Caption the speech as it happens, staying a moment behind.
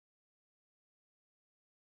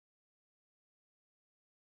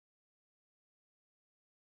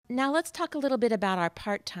Now let's talk a little bit about our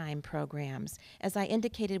part-time programs. As I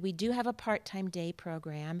indicated, we do have a part-time day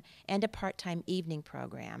program and a part-time evening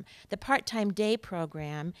program. The part-time day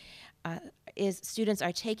program uh, is students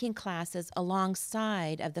are taking classes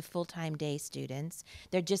alongside of the full-time day students.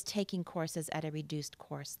 They're just taking courses at a reduced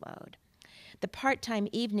course load. The part-time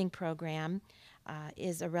evening program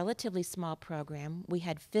is a relatively small program. We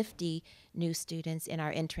had 50 new students in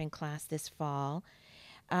our entering class this fall.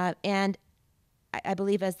 And I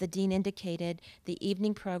believe, as the dean indicated, the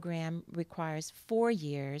evening program requires 4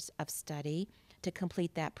 years of study to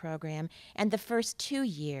complete that program, and the first 2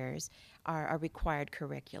 years are a required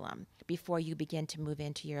curriculum before you begin to move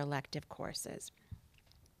into your elective courses.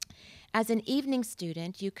 As an evening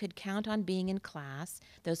student, you could count on being in class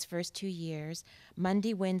those first 2 years,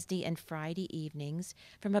 Monday, Wednesday, and Friday evenings,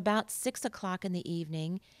 from about 6 o'clock in the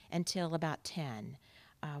evening until about 10.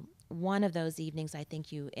 One of those evenings, I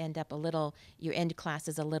think you end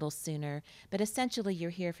classes a little sooner, but essentially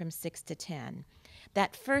you're here from 6 to 10.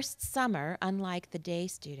 That first summer, unlike the day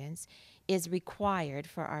students, is required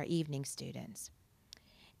for our evening students.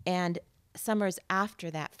 And summers after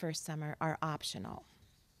that first summer are optional.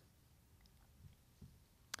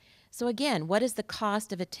 So again, what is the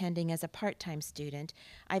cost of attending as a part-time student?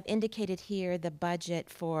 I've indicated here the budget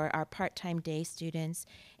for our part-time day students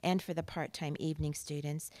and for the part-time evening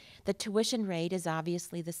students. The tuition rate is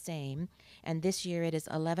obviously the same, and this year it is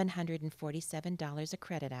 $1,147 a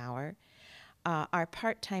credit hour. Our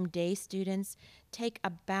part-time day students take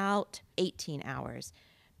about 18 hours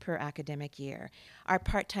per academic year. Our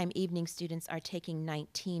part-time evening students are taking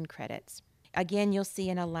 19 credits. Again, you'll see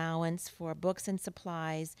an allowance for books and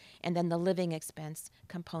supplies, and then the living expense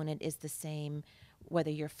component is the same whether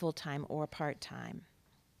you're full-time or part-time.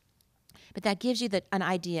 But that gives you an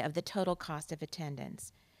idea of the total cost of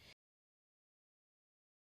attendance.